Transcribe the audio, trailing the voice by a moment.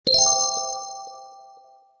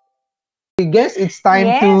guess it's time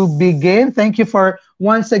to Yes. begin. Thank you for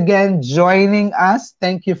once again joining us.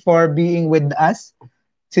 Thank you for being with us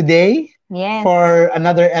today Yes. for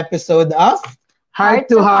another episode of Heart Heart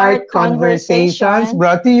to to Heart heart Conversations conversation.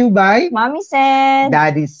 brought to you by Mommy said,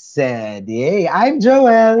 Daddy Said. Yay, I'm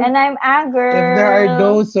Joel. and I'm a If there are girl.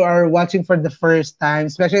 those who are watching for the first time,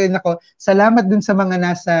 especially nako, salamat dun sa mga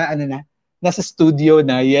nasa studio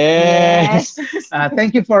na. Yes. Yes.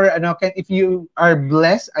 Thank you for if you are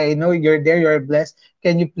blessed, I know you're there, you're blessed.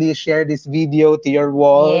 Can you please share this video to your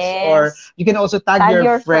walls, or Yes. you can also tag Tag your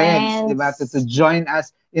your friends, diba, to friends. join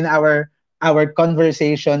us in our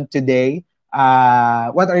conversation today.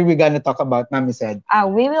 What are we gonna talk about, Mami said?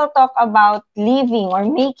 We will talk about leaving or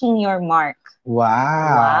making your mark.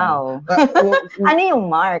 Wow. Wow. Ano yung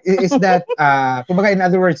mark? Is that kumbaga, in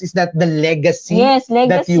other words, is that the legacy Yes,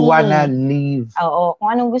 that you wanna legacy. leave? Oo, kung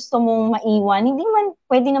anong gusto mong maiwan. Hindi man,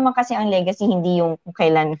 pwede naman kasi ang legacy, hindi yung kung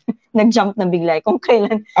kailan nag-jump na bigla, kung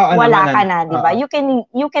kailan Oo wala naman, ka na, di ba? oo.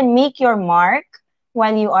 You can make your mark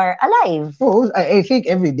while you are alive. Oh, I think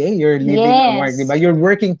every day you're leaving a mark, Yes. diba? You're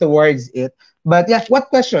working towards it. But yeah, what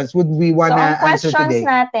questions would we So, wanna ang answer questions today?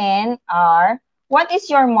 natin are, what is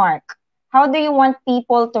your mark? How do you want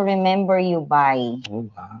people to remember you by? Oh,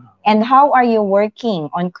 wow. And how are you working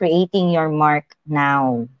on creating your mark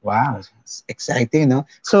now? Wow, it's exciting, no?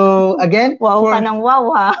 So, again, Wow ka ng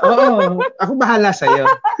wow, ha? Oo, ako bahala sa'yo.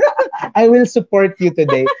 I will support you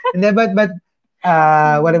today. And then, but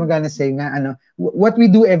what am I gonna say nga, what we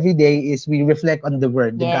do every day is we reflect on the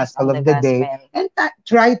word, the Yes, gospel on the of the day, gospel. and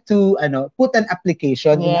try to, put an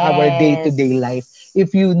application in our day-to-day life. Yes.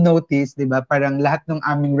 If you notice, di ba, parang lahat ng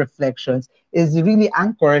aming reflections is really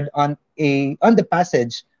anchored on the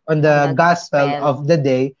passage, on On the the gospel gospel. of the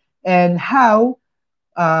day, and how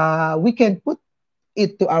we can put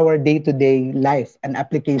it to our day-to-day life, an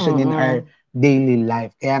application in our Mm-mm. daily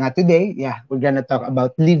life. Kaya nga today, yeah, we're gonna talk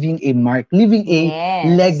about leaving a mark, leaving a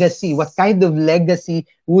legacy. What Yes. kind of legacy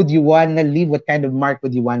would you wanna leave? What kind of mark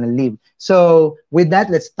would you wanna leave? So with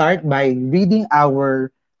that, let's start by reading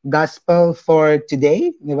our gospel for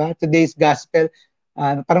today. Di ba? Today's gospel,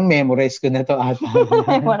 parang memorize ko na to ata.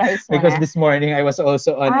 Memorize mo Because na. this morning I was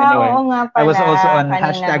also on Oo nga I was pala. also on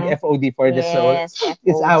hashtag Kaninang, FOD for the soul. yes,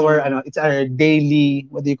 It's FOD. it's our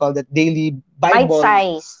daily, what do you call that? Daily Bible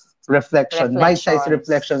Bite-size bite-sized reflections.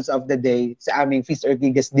 reflections of the day sa aming Feast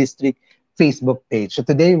Ortigas District Facebook page. So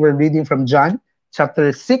today we're reading from John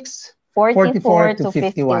chapter 6, 44 44 to to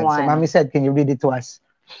 51. So 51. Mommy said, can you read it to us?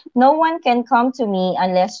 No one can come to me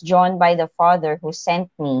unless drawn by the Father who sent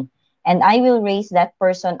me, and I will raise that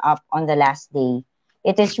person up on the last day.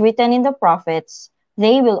 It is written in the prophets,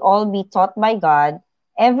 they will all be taught by God.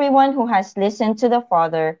 Everyone who has listened to the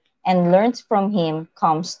Father and learns from him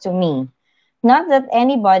comes to me. Not that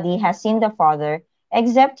anybody has seen the Father,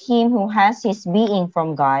 except him who has his being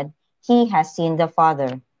from God. He has seen the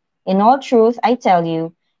Father. In all truth, I tell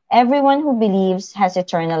you, everyone who believes has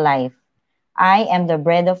eternal life. I am the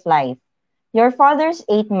bread of life. Your fathers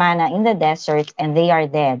ate manna in the desert, and they are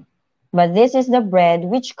dead. But this is the bread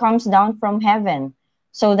which comes down from heaven,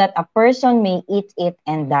 so that a person may eat it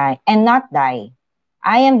and die, and not die.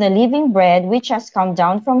 I am the living bread which has come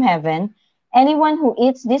down from heaven. Anyone who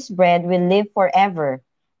eats this bread will live forever,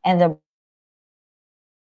 and the bread I am going to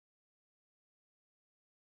give will never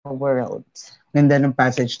taste the world. Ganda ng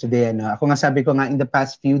passage today. Ako nga sabi ko nga, in the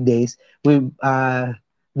past few days,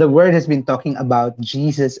 the word has been talking about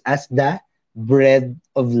Jesus as the bread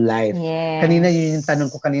of life. Kanina yun yung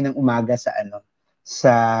tanong ko Yes. kaninang umaga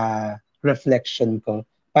sa reflection ko.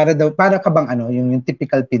 Para ka bang yung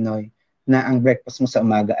typical Pinoy na ang breakfast mo sa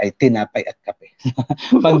umaga ay tinapay at kape.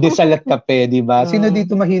 Pandesal at kape, di ba? Sino Mm.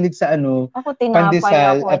 dito mahilig sa Ako tinapay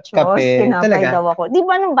pandesal ako, at Chos. kape? Tinapay Talaga? daw ako. Di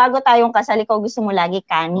ba nung bago tayong kasal, ikaw gusto mo lagi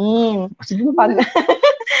kanin? Sige mo Pag, na.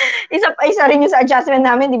 isa rin yung sa adjustment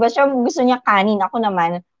namin, di ba? Siya gusto niya kanin. Ako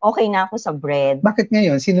naman, okay na ako sa bread. Bakit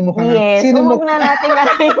ngayon? Sino mo ka nga? Yes. Sino mo? Huwag na natin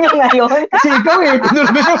alamin yung ngayon. Kasi ikaw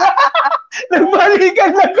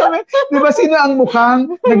nagbalikan lang kami. Di ba sino ang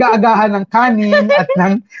mukhang nag-aagahan ng kanin at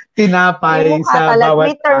ng tinapay Yung mukha sa talaga, bawat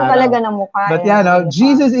may term araw? talaga ng mukha. But yung mukha.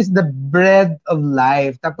 Jesus is the bread of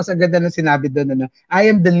life. Tapos ang ganda ng sinabi doon, I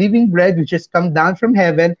am the living bread which has come down from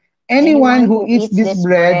heaven. Anyone who eats this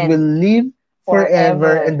bread will live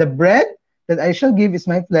forever. And the bread that I shall give is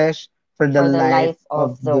my flesh for the life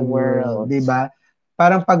of the world. Diba?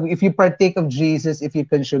 Parang if you partake of Jesus, if you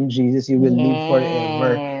consume Jesus, you will live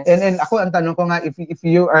forever. Yes. And ako, ang tanong ko nga, if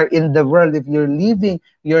you are in the world, if you're living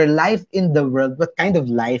your life in the world, what kind of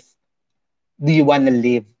life do you want to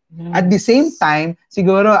live? At the same time,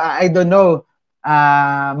 siguro, I don't know,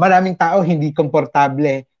 maraming tao hindi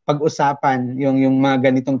komportable pag-usapan yung mga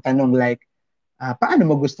ganitong tanong like, paano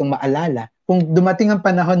mo gustong maalala? Kung dumating ang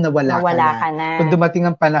panahon na wala ka na. Kung dumating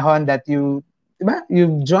ang panahon that you, diba,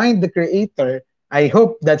 you've joined the Creator, I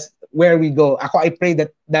hope that's where we go. Ako, I pray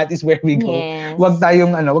that that is where we go. Yes. Wag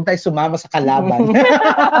tayong sumama sa kalaban.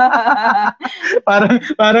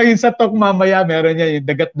 parang yung sa talk mamaya meron niya yung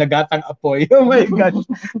dagat-dagatang apoy. Oh my God.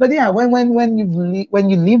 But yeah, when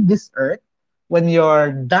you leave this earth, when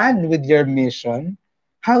you're done with your mission,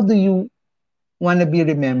 how do you want to be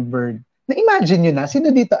remembered? Na-imagine nyo na,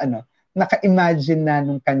 sino dito naka-imagine na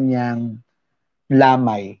nung kanyang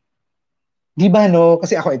lamay? Di ba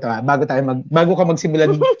kasi ako ito bago ka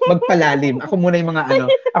magsimulan magpalalim, ako muna yung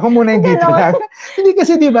ako muna yung dito lang. Hindi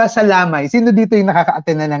kasi di ba sa lamay, sino dito yung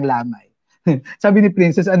nakaka-attend na ng lamay? Sabi ni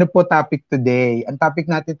Princess, ano po topic today? Ang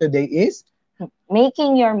topic natin today is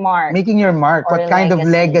making your mark. Making your mark. What kind of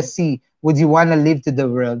legacy would you want to leave to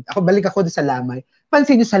the world? Balik ako doon sa lamay.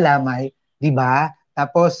 Pansin niyo sa lamay, di ba?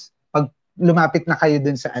 Tapos pag lumapit na kayo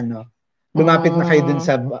doon sa lumapit na kayo dun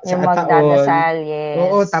sa ataol. Yes.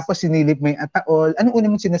 Oo, tapos sinilip mo yung ataol. Anong una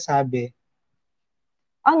mong sinasabi?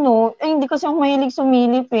 Hindi kasi ako mahilig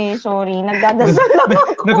sumilip eh. Sorry, nagdadasal lang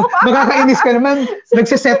ako. Magkakainis ka naman.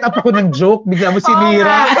 Nagsiset up ako ng joke, bigla mo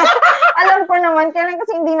sinira. Alam ko naman, kaya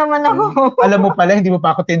kasi hindi naman ako. Alam mo pala, hindi mo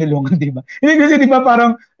pa ako tinulungan, di ba? Hindi kasi di ba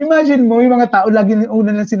parang, imagine mo, yung mga tao, lagi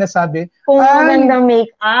una lang sinasabi, kung maganda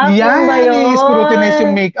make-up, yan, i-scrutinize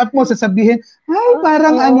yung make-up mo, sasabihin, ay,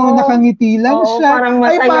 parang nakangiti lang siya.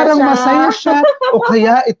 Parang masaya siya. O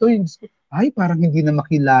kaya, ito yung, ay, parang hindi na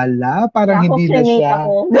makilala, parang hindi na siya.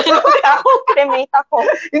 Ako, cremate ako.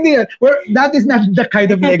 Hindi yun. That is not the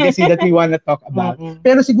kind of legacy that we want to talk about.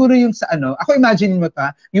 Pero siguro yung sa ako imagine mo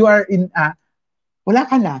you are in, wala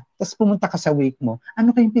ka na, tapos pumunta ka sa wake mo,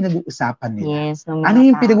 ano kayong pinag-uusapan nila? Yes, ano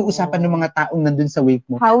yung pinag-uusapan ng mga taong nandun sa wake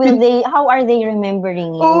mo? How are they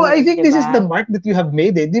remembering you? Oh, I think this is the mark that you have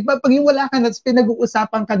made it. Di ba, pag yung wala ka na, tapos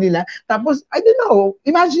pinag-uusapan ka nila, tapos, I don't know,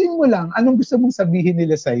 imagine mo lang, anong gusto mong sabihin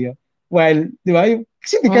nila sa'yo? Well, di ba?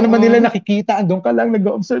 Kasi di ka naman nila nakikita, andun ka lang,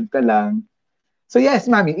 nag-observe ka lang. So yes,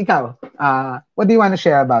 Mami, ikaw, what do you want to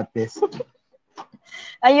share about this?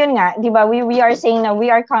 Ayun nga, di ba, we are saying na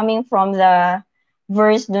we are coming from the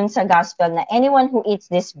verse dun sa gospel na anyone who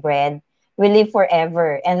eats this bread will live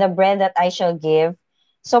forever, and the bread that I shall give.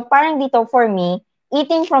 So parang dito for me,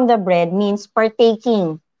 eating from the bread means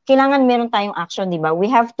partaking. Kailangan meron tayong action, di ba?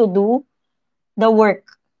 We have to do the work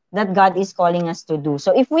that God is calling us to do.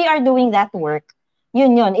 So if we are doing that work,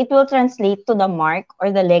 yun, it will translate to the mark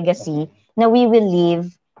or the legacy na we will live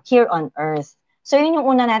here on earth. So yun yung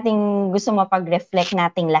una nating gusto mapag-reflect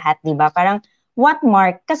nating lahat, di ba? Parang, what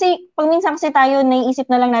mark? Kasi pag minsan kasi tayo naiisip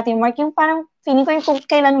na lang natin yung mark, yung parang feeling ko yung kung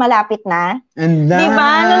kailan malapit na. And di ba?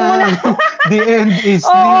 Nun muna. The end is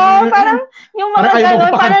near. Oo, parang yung mga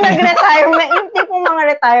ganun, parang nag-retirement, yung tipong mga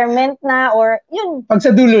retirement na, or yun. Pag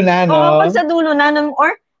sa dulo na, no? Oo, pag sa dulo na,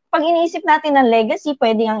 or pag iniisip natin ng legacy,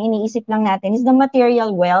 pwede ang iniisip lang natin is the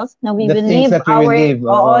material wealth na we will live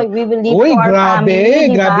we will live to our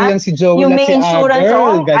family, grabe yung si Joey yung may si insurance,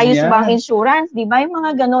 ganyan. ayos ba ang insurance, di ba? Yung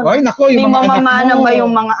mga ganun. Ay, nako, yung mga mamamana ba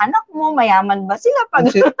yung mga anak mo? Mayaman ba sila?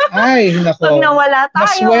 Ay, nako. Pag nawala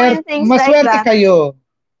tayo, and things like that. Maswerte kayo.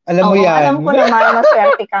 Alam mo yan. Alam ko naman,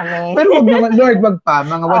 maswerte kami. Pero wag naman, Lord, wag pa.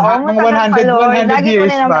 Mga 100 Lagi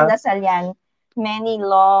years ko na pa. magdasal yan. Many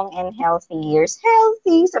long and healthy years.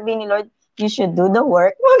 Healthy, sabi ni Lord, you should do the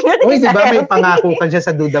work. Uy, di ba may pangako ka dyan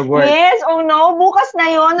sa do the work? Yes, no, bukas na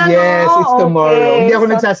yun. Yes, it's tomorrow. Okay. Hindi ako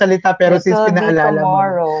nagsasalita, pero since pinaalala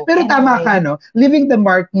mo. Pero tama ka, no? Living the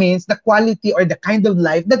mark means the quality or the kind of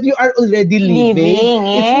life that you are already living.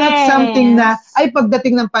 Yes. It's not something na, ay,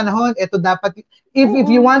 pagdating ng panahon, ito dapat, if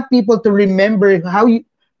you want people to remember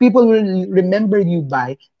people will remember you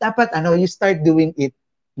by, dapat, you start doing it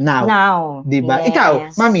now. Diba? Yes. Ikaw,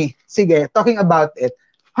 Mami, sige, talking about it,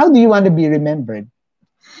 how do you want to be remembered?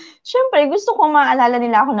 Siyempre, gusto ko maalala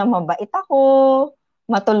nila ako na mabait ako,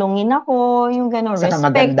 matulungin ako, yung gano'n,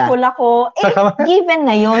 respectful ako. Given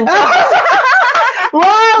na yun.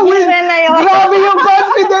 Wow! Given na yun. Grabe yung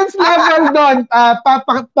confidence level doon.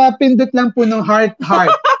 Papindot lang po ng heart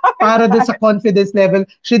para doon sa confidence level.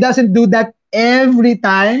 She doesn't do that every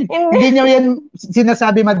time. Hindi niyo yan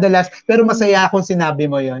sinasabi madalas, pero masaya akong sinabi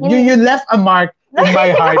mo yon. You left a mark in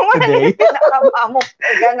my heart today.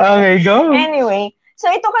 Okay, go. Anyway,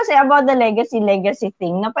 so ito kasi about the legacy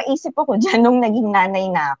thing, napaisip ako dyan nung naging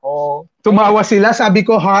nanay na ako. Tumawa sila, sabi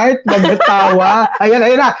ko heart, nagtawa. Ayan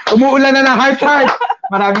na, umuulan na ng heart.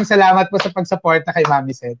 Maraming salamat po sa pag-suporta kay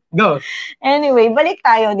Mami Seth. Go. Anyway, balik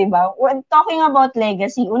tayo, di ba? When talking about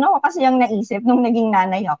legacy, una ko kasi yung naisip nung naging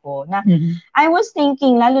nanay ako na I was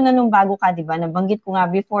thinking, lalo na nung bago ka, di ba? Nabanggit ko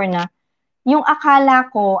nga before na yung akala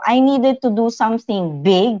ko, I needed to do something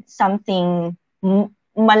big, something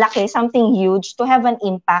malaki, something huge to have an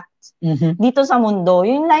impact dito sa mundo.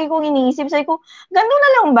 Yun lagi kong iniisip. Sabi ko, gano'n na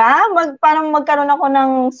lang ba? Parang magkaroon ako ng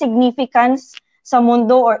significance sa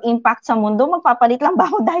mundo or impact sa mundo, magpapalit lang ba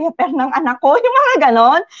ako diaper ng anak ko? Yung mga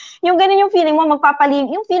ganon. Yung ganon yung feeling mo,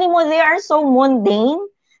 yung feeling mo, they are so mundane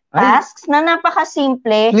tasks na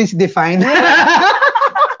napaka-simple. Please define.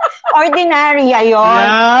 Ordinary, ayun.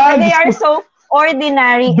 Yeah, they are so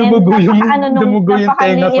ordinary and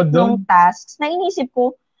napaka-liit nung tasks na inisip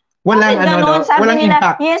ko, walang walang nila,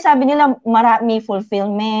 impact. Yes, sabi nila, may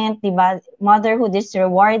fulfillment, diba? Motherhood is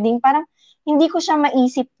rewarding. Parang, hindi ko siya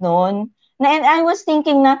maisip noon. And I was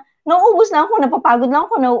thinking na, nauubos lang ako, napapagod lang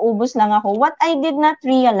ako, nauubos lang ako. What I did not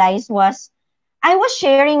realize was, I was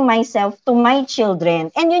sharing myself to my children.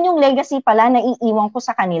 And yun yung legacy pala na iiwan ko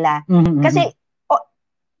sa kanila. Mm-hmm. Kasi,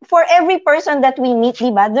 for every person that we meet,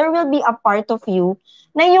 diba, there will be a part of you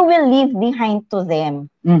na you will leave behind to them.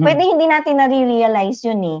 Mm-hmm. Pwede hindi natin nare-realize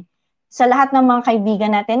yun eh. Sa lahat ng mga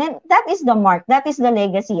kaibigan natin. And that is the mark. That is the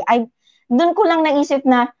legacy. Doon ko lang naisip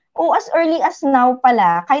na, as early as now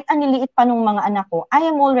pala, kahit aniliit pa nung mga anak ko, I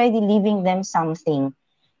am already leaving them something.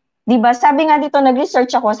 Diba? Sabi nga dito,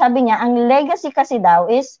 nag-research ako, sabi niya, ang legacy kasi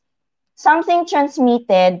daw is something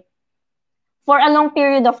transmitted for a long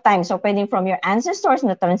period of time. So, pwedeng from your ancestors,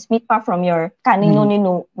 na-transmit pa from your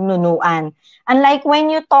kanino-nunuan. Unlike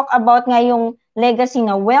when you talk about nga yung legacy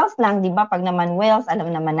na wealth lang, di ba? Pag naman wealth,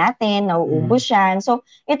 alam naman natin, nauubos yan. So,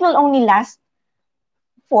 it will only last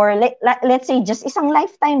for, let's say, just isang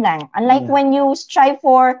lifetime lang. Unlike when you strive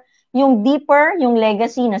for yung deeper, yung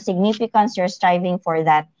legacy na significance, you're striving for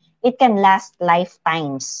that, it can last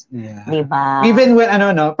lifetimes. Yeah. Diba? Even when,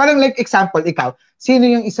 parang like example, ikaw, sino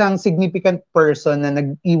yung isang significant person na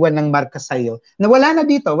nag-iwan ng marka sa'yo, na wala na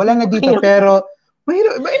dito, pero, I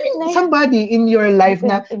mean, somebody in your life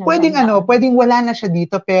na pwedeng wala na siya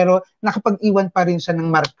dito pero nakapag-iwan pa rin siya ng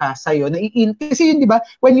marka sa iyo. Kasi yun, 'di ba?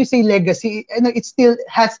 When you say legacy, it still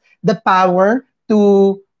has the power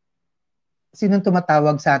to sinong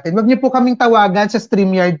tumatawag sa atin? Wag niyo po kaming tawagan sa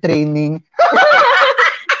StreamYard training.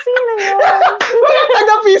 Sino yun?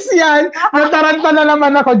 Taga-fish yan. Nataranta na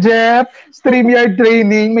naman ako, Jeff. StreamYard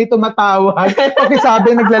training, may tumatawag. Okay,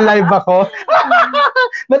 sabi, nagla-live ako.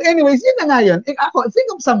 But anyways, yun na nga yun. Ako,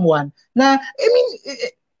 think of someone na, I mean,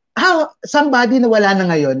 somebody na wala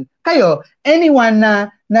na ngayon. Kayo, anyone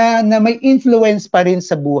na may influence pa rin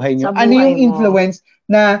sa buhay niyo. Ano yung influence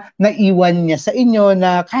na naiwan niya sa inyo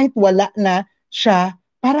na kahit wala na siya,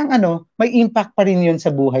 parang may impact pa rin yun sa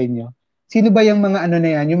buhay niyo? Sino ba yung mga na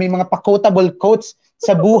yan? Yung may mga pa-quotable quotes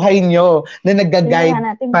sa buhay nyo na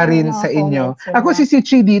nag-guide pa rin sa inyo. Ako si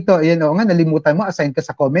Chi dito, nalimutan mo, assign ka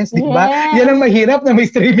sa comments, di ba? Yan ang mahirap na may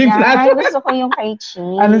streaming platform. Gusto ko yung kay Chi.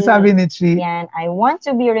 Anong sabi ni Chi? Yan, I want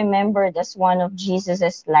to be remembered as one of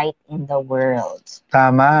Jesus's light in the world.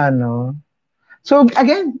 Tama, no? So,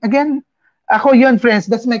 again, ako yun, friends,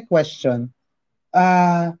 that's my question.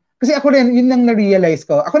 Kasi ako rin, yun lang na-realize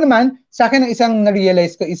ko. Ako naman, sa akin, ang isang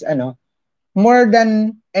na-realize ko is more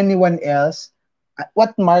than anyone else,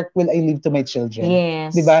 what mark will I leave to my children?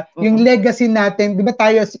 Yes. Diba? Mm-hmm. Yung legacy natin, diba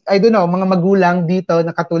tayo, I don't know, mga magulang dito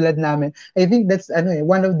na katulad namin, I think that's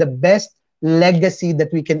one of the best legacy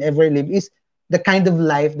that we can ever live is the kind of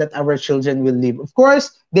life that our children will live. Of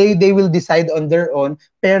course, they will decide on their own,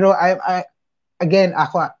 pero again,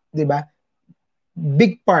 ako, diba?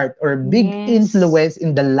 Big part or big influence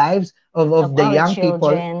in the lives of the young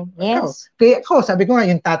children. People. Yes. Kaya ako, sabi ko nga,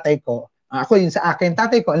 yung tatay ko, ako yun sa akin,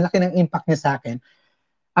 tatay ko, ang laki ng impact niya sa akin.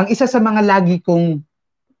 Ang isa sa mga lagi kong,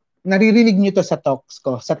 naririnig niyo to sa talks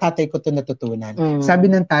ko, sa tatay ko to natutunan. Sabi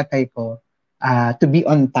ng tatay ko, to be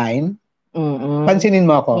on time. Pansinin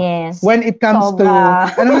mo ako. Yes. When it comes to,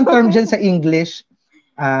 ano ang term dyan sa English?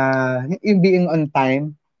 Yung being on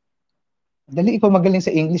time. Dali, ikaw magaling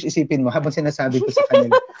sa English, isipin mo habang sinasabi ko sa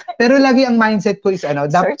kanila. Pero lagi ang mindset ko is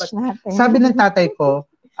dapat, sabi ng tatay ko,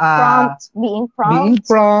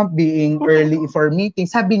 being early for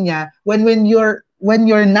meetings. Sabi niya, when you're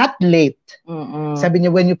not late, sabi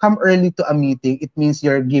niya, when you come early to a meeting, it means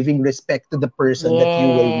you're giving respect to the person that you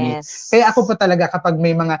will meet. Kaya ako po talaga, kapag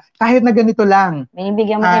may mga, kahit na ganito lang,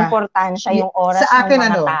 binibigyan mo importansya yung oras sa akin,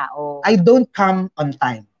 ng mga tao. I don't come on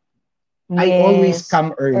time. Yes. I always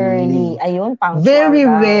come early. Ayun, very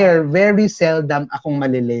rare, very seldom akong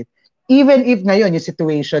malilate. Even if ngayon, yung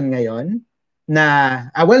situation ngayon, na,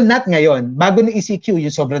 well, not ngayon. Bago ni ECQ,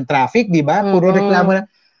 yung sobrang traffic, di ba? Puro reklamo na.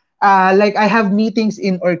 Like, I have meetings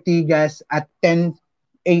in Ortigas at 10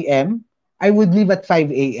 a.m. I would leave at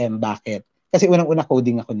 5 a.m. Bakit? Kasi unang-una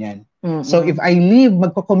coding ako niyan. So if I leave,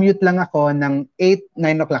 magko-commute lang ako ng 8,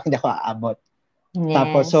 9 o'clock, hindi ako aabot. Yes.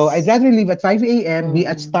 Tapos, so I'd rather leave at 5 a.m., be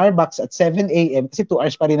at Starbucks at 7 a.m., kasi 2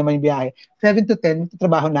 hours pa rin naman yung biyahe. 7 to 10,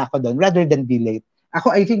 trabaho na ako doon, rather than be late.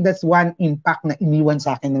 Ako, I think that's one impact na iniwan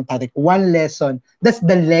sa akin ng tatay. One lesson. That's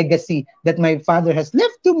the legacy that my father has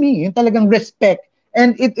left to me. Yung talagang respect.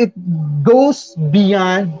 And it goes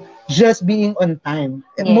beyond just being on time.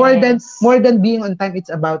 Yes. More than being on time, it's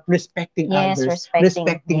about respecting others,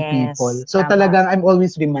 respecting people. So talagang I'm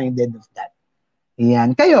always reminded of that.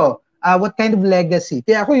 Yan. Kayo, what kind of legacy?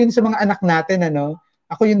 Kaya ako yun sa mga anak natin,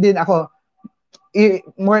 ako yun din, ako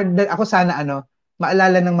sana,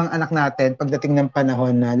 maalala ng mga anak natin pagdating ng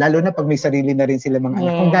panahon na, lalo na pag may sarili na rin sila mga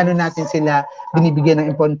anak, kung gano'n natin sila binibigyan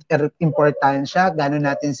ng importansya, gano'n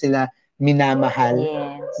natin sila minamahal.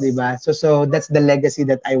 Yes. Diba? So that's the legacy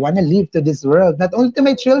that I want to leave to this world. Not only to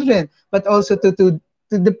my children, but also to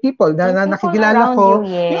the people na nakikilala ko.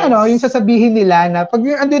 Yung sasabihin nila na pag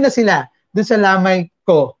andun na sila, dun sa lamay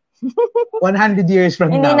ko, 100 years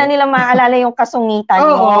from hindi now. Hindi na nila maaalala yung kasungitan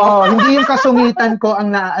mo. Hindi yung kasungitan ko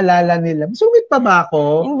ang naaalala nila. Sungit pa ba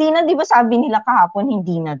ako? Hindi na, di ba sabi nila kahapon,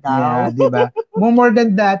 hindi na daw. Yeah, di ba? More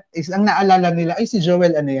than that, is ang naalala nila, ay si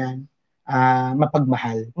Joel,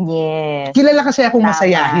 mapagmahal. Yes. Kilala kasi akong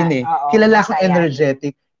masayahin Kilala akong masayahin.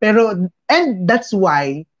 Energetic. Pero, and that's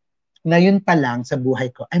why, na yun pa lang sa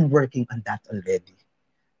buhay ko, I'm working on that already.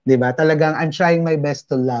 Diba? Talagang, I'm trying my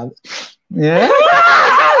best to love. Yeah.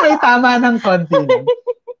 May tama ng konti lang.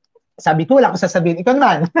 Sabi ko, wala ko sasabihin. Ikaw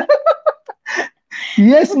naman.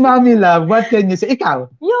 Yes, mommy love. What can you say? Ikaw.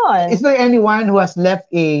 Yun. Is there anyone who has left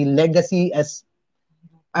a legacy as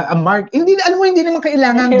a mark? Hindi naman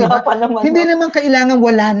kailangan, di ba? Hindi naman kailangan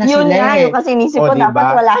wala na yun sila. Yun nga, yung kasi inisip ko, dapat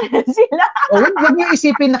wala na sila. Huwag niyo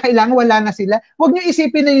isipin na kailangan wala na sila. Huwag niyo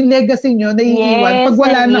isipin na yung legacy niyo na iiwan pag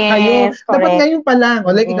wala na kayo. Correct. Dapat ngayon pa lang.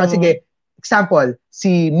 O like ikaw, sige, example,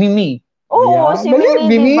 si Mimi. Oo, si Mimi,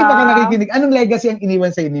 Mimi, diba? baka nakikinig. Anong legacy ang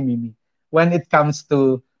iniwan sa'yo ni Mimi? When it comes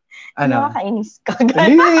to, nakakainis ka.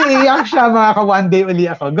 Iiyak siya, mga ka-one day uli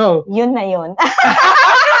ako. Go. Yun na yun.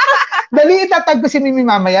 Dali, itatag ko si Mimi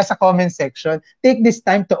mamaya sa comment section. Take this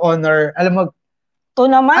time to honor, alam mo, to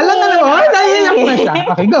naman alam na naman, naiiyak na siya.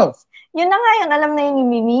 Okay, go. Yun na nga yun, alam na yun ni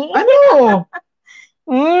Mimi. Ano?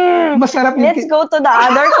 Masarap yung... Let's go to the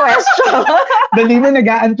other question. Dali na,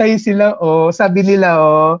 nag-aantay sila, sabi nila,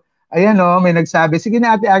 ayan may nagsabi, sige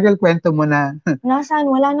na Ate Agel, kwento mo na. Nasaan?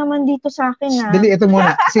 Wala naman dito sa akin, Dali, ito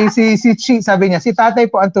muna. Si Chi, sabi niya, si tatay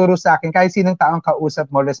po ang turo sa akin, kahit sinong taong kausap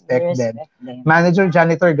mo, respect them. Manager,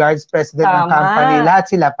 janitor, guards, president ng company, lahat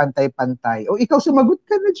sila pantay-pantay. Ikaw sumagot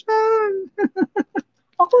ka na dyan.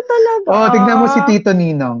 Ako talaga. Tignan mo si Tito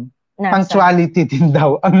Ninong. Punctuality din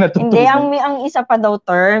daw ang natutunan. Hindi, ang isa pa daw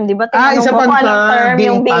term. Di ba? Isa pang term,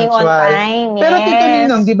 yung being on time. Yes. Pero Tito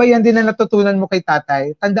Ninong, di ba yan din na natutunan mo kay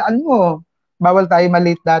tatay? Tandaan mo, bawal tayo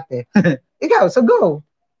malate dati. Ikaw, so go.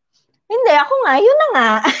 Hindi, ako nga, yun na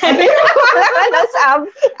nga. Nasabi.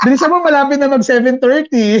 Bilisan mo, malapit na mag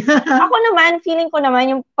 7:30. Ako naman, feeling ko naman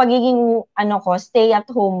yung pagiging, stay at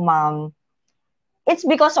home mom. It's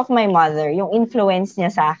because of my mother, yung influence niya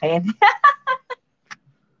sa akin.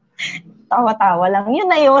 Tawa-tawa lang. Yun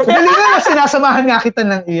na yun. Dali na, sinasamahan nga kita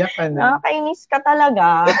ng iyak. Nakakainis ka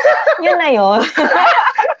talaga. Yun na yun.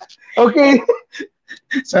 Okay.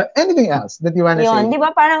 So, anything else that you wanna say? Di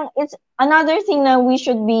ba parang, it's another thing na we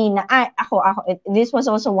should be, this was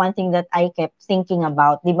also one thing that I kept thinking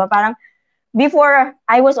about. Di ba parang, before,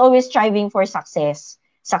 I was always striving for success.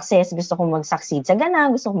 Success, gusto kong mag-succeed sa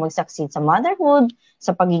gana, gusto kong mag-succeed sa motherhood,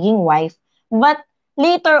 sa pagiging wife. But,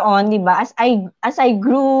 later on, di ba, as I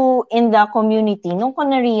grew in the community, nung ko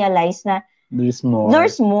na-realize na there's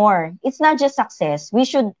more. It's not just success. We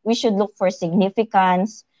should look for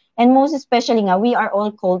significance, and most especially nga, we are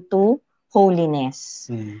all called to holiness.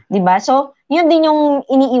 Di ba? So, yun din yung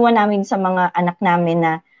iniiwan namin sa mga anak namin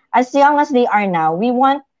na as young as they are now, we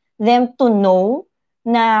want them to know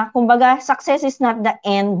na, kumbaga, success is not the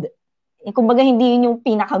end. Kumbaga, hindi yun yung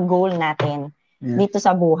pinaka-goal natin dito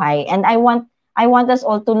sa buhay. And I want us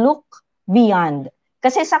all to look beyond.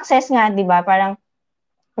 Kasi success nga, di ba, parang,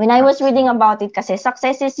 when I was reading about it, kasi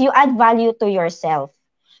success is you add value to yourself.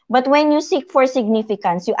 But when you seek for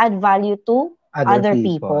significance, you add value to other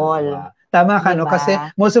people. Wow. Tama ka, diba? Kasi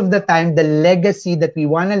most of the time, the legacy that we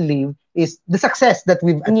want to leave is the success that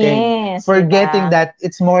we've attained. Forgetting that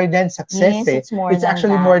it's more than success. It's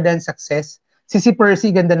actually more than success. Si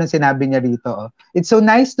Percy, ganda ng sinabi niya rito. It's so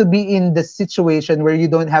nice to be in the situation where you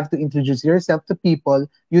don't have to introduce yourself to people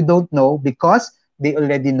you don't know because they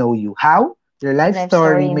already know you. How? Your life Life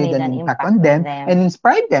story story made made an an impact impact on on them and them.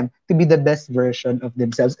 inspired them to be the best version of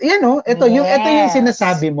themselves. Yan o, ito yung Yes.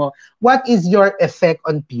 sinasabi mo. What is your effect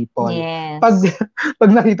on people? Pag Yes.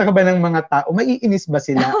 pag nakita ka ba ng mga tao, maiinis ba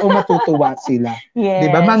sila o matutuwa sila? 'Di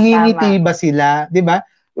ba? Yes, Mangingiti tama. ba sila? 'Di ba?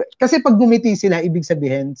 Kasi pag gumiti sila, ibig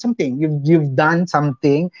sabihin something. You've done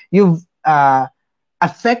something. You've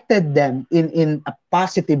affected them in a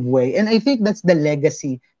positive way. And I think that's the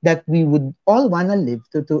legacy that we would all wanna live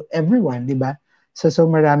to everyone, 'di ba? So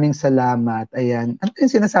maraming salamat. Ayan. Ano yung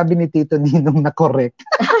sinasabi ni Tito Ninong na correct?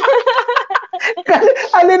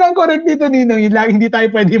 Alin ang correct dito, Ninong? Yun lang, hindi tayo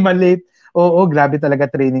pwede malate. Oo, grabe talaga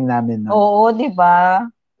training namin nun. Oo, 'di ba?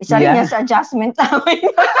 Isa rin yan Yeah. sa adjustment namin.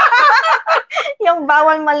 Yung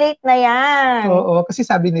bawal malate na yan. Oo, kasi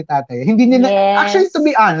sabi ni tatay, hindi nila, actually Yes. to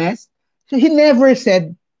be honest, he never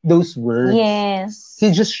said those words. Yes. He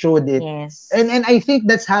just showed it. Yes. And I think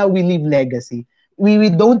that's how we leave legacy. We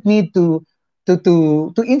don't need to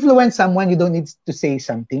influence someone. You don't need to say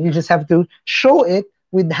something. You just have to show it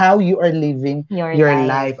with how you are living your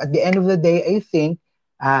life. At the end of the day, I think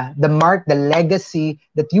the mark, the legacy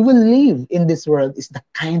that you will leave in this world is the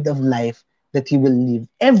kind of life that you will live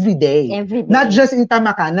every day. Every day. Not just in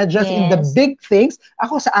tama ka, not just in the Yes. big things.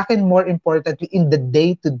 Ako sa akin, more importantly, in the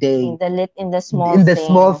day-to-day. In the small In the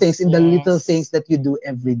small things. things, in the little Yes. things that you do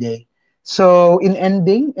every day. So in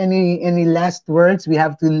ending, any last words? We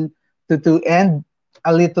have to end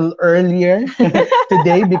a little earlier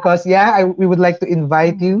today because we would like to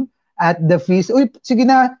invite you at the feast. Uy, sige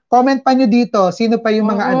na, comment pa nyo dito. Sino pa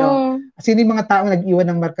yung mga sino yung mga tao nag-iwan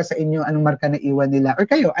ng marka sa inyo? Anong marka na iwan nila? Or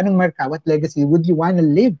kayo, anong marka? What legacy would you want to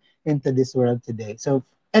live into this world today? So,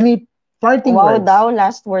 any parting words? Wow daw,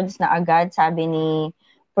 last words na agad, sabi ni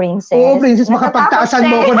Princess. Oo, Princess,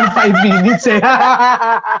 makapagtaasan mo ako ng 5 minutes eh.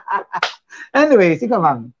 Anyways, ikaw,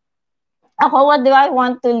 ma'am. Ako, what do I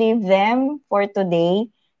want to leave them for today?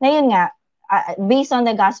 Na yun nga, based on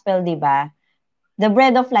the gospel, di ba? The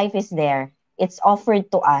bread of life is there. It's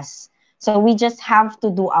offered to us. So we just have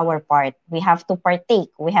to do our part. We have to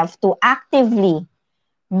partake. We have to actively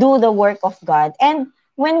do the work of God. And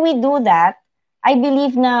when we do that, I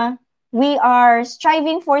believe na we are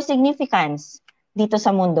striving for significance dito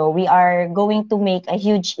sa mundo. We are going to make a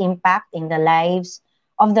huge impact in the lives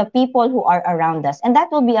of the people who are around us. And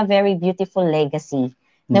that will be a very beautiful legacy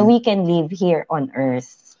that we can live here on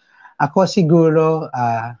earth. Ako siguro,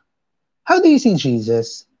 how do you see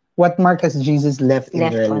Jesus? What mark has Jesus left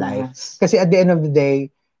in your life? Kasi at the end of the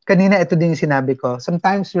day, kanina ito din yung sinabi ko,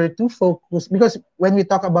 sometimes we're too focused because when we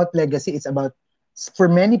talk about legacy, it's about, for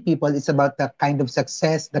many people, it's about the kind of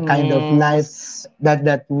success, the kind of life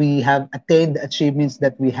that we have attained, the achievements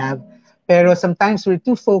that we have. Pero sometimes we're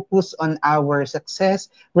too focused on our success.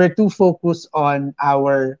 We're too focused on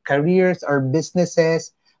our careers, our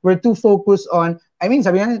businesses. We're too focused on, sabi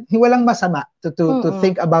nga, walang masama to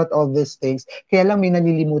think about all these things. Kaya lang may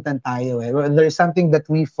nalilimutan tayo eh. There's something that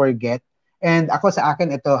we forget. And ako sa akin,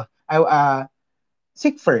 ito,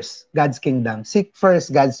 seek first God's kingdom. Seek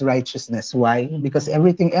first God's righteousness. Why? Because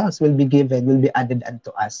everything else will be given, will be added unto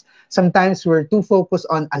us. Sometimes we're too focused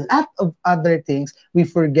on a lot of other things. We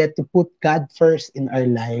forget to put God first in our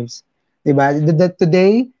lives. Diba?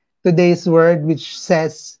 Today's word which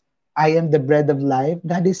says, I am the bread of life.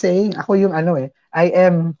 God is saying, ako yung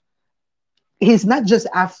He's not just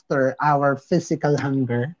after our physical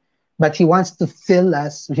hunger, but He wants to fill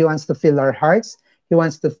us. He wants to fill our hearts. He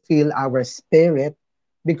wants to fill our spirit.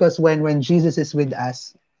 Because when Jesus is with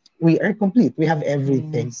us, we are complete. We have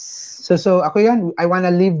everything. So ako yan, I want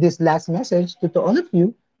to leave this last message to all of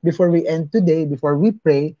you before we end today, before we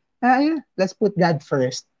pray. Let's put God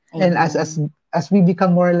first. And as we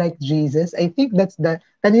become more like Jesus, I think that's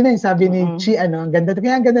kanina yung sabi ni Chi, kaya ang ganda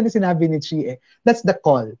na sinabi ni Chi eh. That's the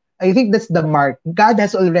call. I think that's the mark. God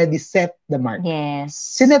has already set the mark. Yes.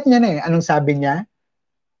 Sinet niya na eh. Anong sabi niya?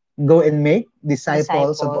 Go and make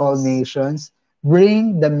disciples of all nations.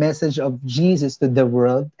 Bring the message of Jesus to the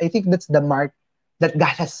world. I think that's the mark that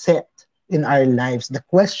God has set in our lives. The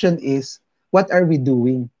question is, what are we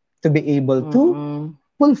doing to be able to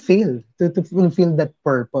fulfill that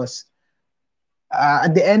purpose?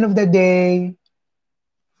 At the end of the day,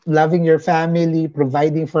 loving your family,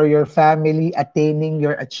 providing for your family, attaining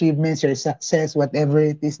your achievements, your success, whatever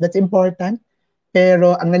it is, that's important.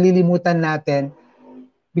 Pero ang nalilimutan natin,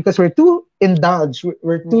 because we're too indulged,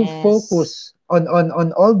 we're too focused on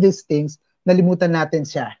all these things, nalimutan natin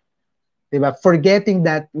siya. Diba? Forgetting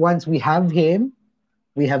that once we have Him,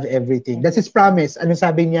 we have everything. That's His promise. Ano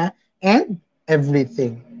sabi niya? And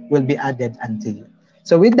everything will be added unto you.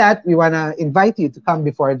 So with that, we want to invite you to come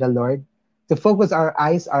before the Lord, to focus our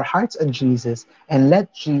eyes, our hearts on Jesus, and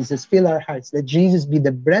let Jesus fill our hearts. Let Jesus be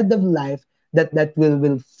the bread of life that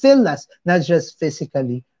will fill us, not just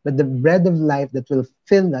physically, but the bread of life that will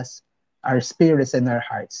fill us, our spirits and our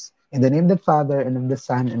hearts. In the name of the Father, and of the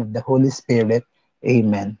Son, and of the Holy Spirit.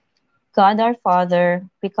 Amen. God our Father,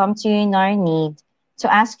 we come to you in our need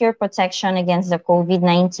to ask your protection against the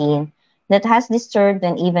COVID-19 that has disturbed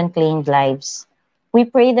and even claimed lives. We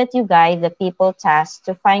pray that you guide the people tasked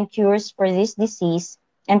to find cures for this disease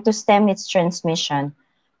and to stem its transmission.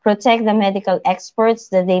 Protect the medical experts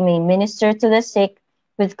that they may minister to the sick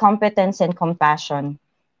with competence and compassion.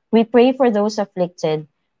 We pray for those afflicted.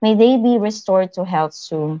 May they be restored to health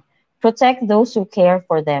soon. Protect those who care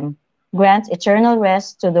for them. Grant eternal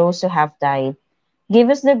rest to those who have died. Give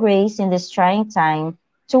us the grace in this trying time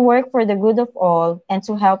to work for the good of all and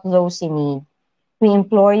to help those in need. We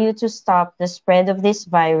implore you to stop the spread of this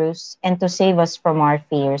virus and to save us from our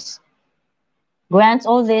fears. Grant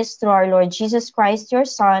all this through our Lord Jesus Christ, your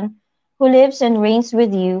Son, who lives and reigns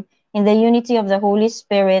with you in the unity of the Holy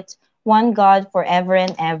Spirit, one God, forever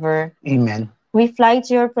and ever. Amen. We fly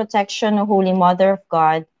to your protection, O Holy Mother of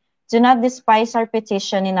God. Do not despise our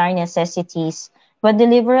petition in our necessities, but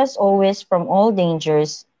deliver us always from all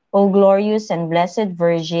dangers, O glorious and blessed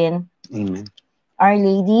Virgin. Amen. Our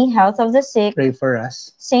Lady, health of the sick, Pray for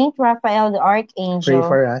us. Saint Raphael the Pray Archangel,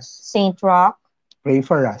 for us. Saint Roch, Pray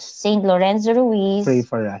for us. Saint Lorenzo Ruiz, Pray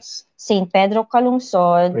for us. Saint Pedro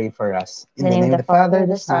Calungsod, Pray for us. in the name of the Father,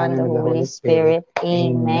 the Son, the Holy Spirit.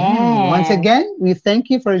 Amen. Once again, we thank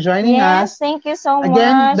you for joining Yes, us. thank you so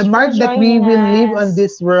Again, much the for mark that we joining will live on us.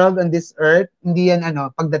 this world, on this earth, hindi yan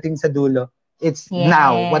pagdating sa dulo. It's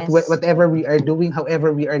now. Yes. Whatever we are doing,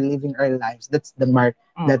 however we are living our lives, that's the mark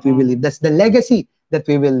that we will live. That's the legacy that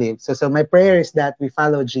we will live. So my prayer is that we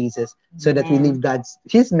follow Jesus so that we Amen. live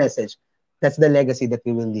His message. That's the legacy that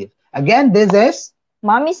we will live. Again, this is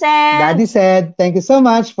Mommy said. Daddy said. Thank you so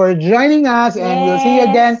much for joining us, and we'll see you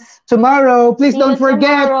again Yes. tomorrow. Please See don't you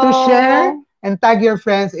forget to tomorrow. share and tag your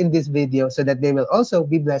friends in this video so that they will also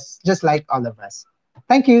be blessed just like all of us.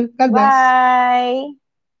 Thank you. God bless. Bye.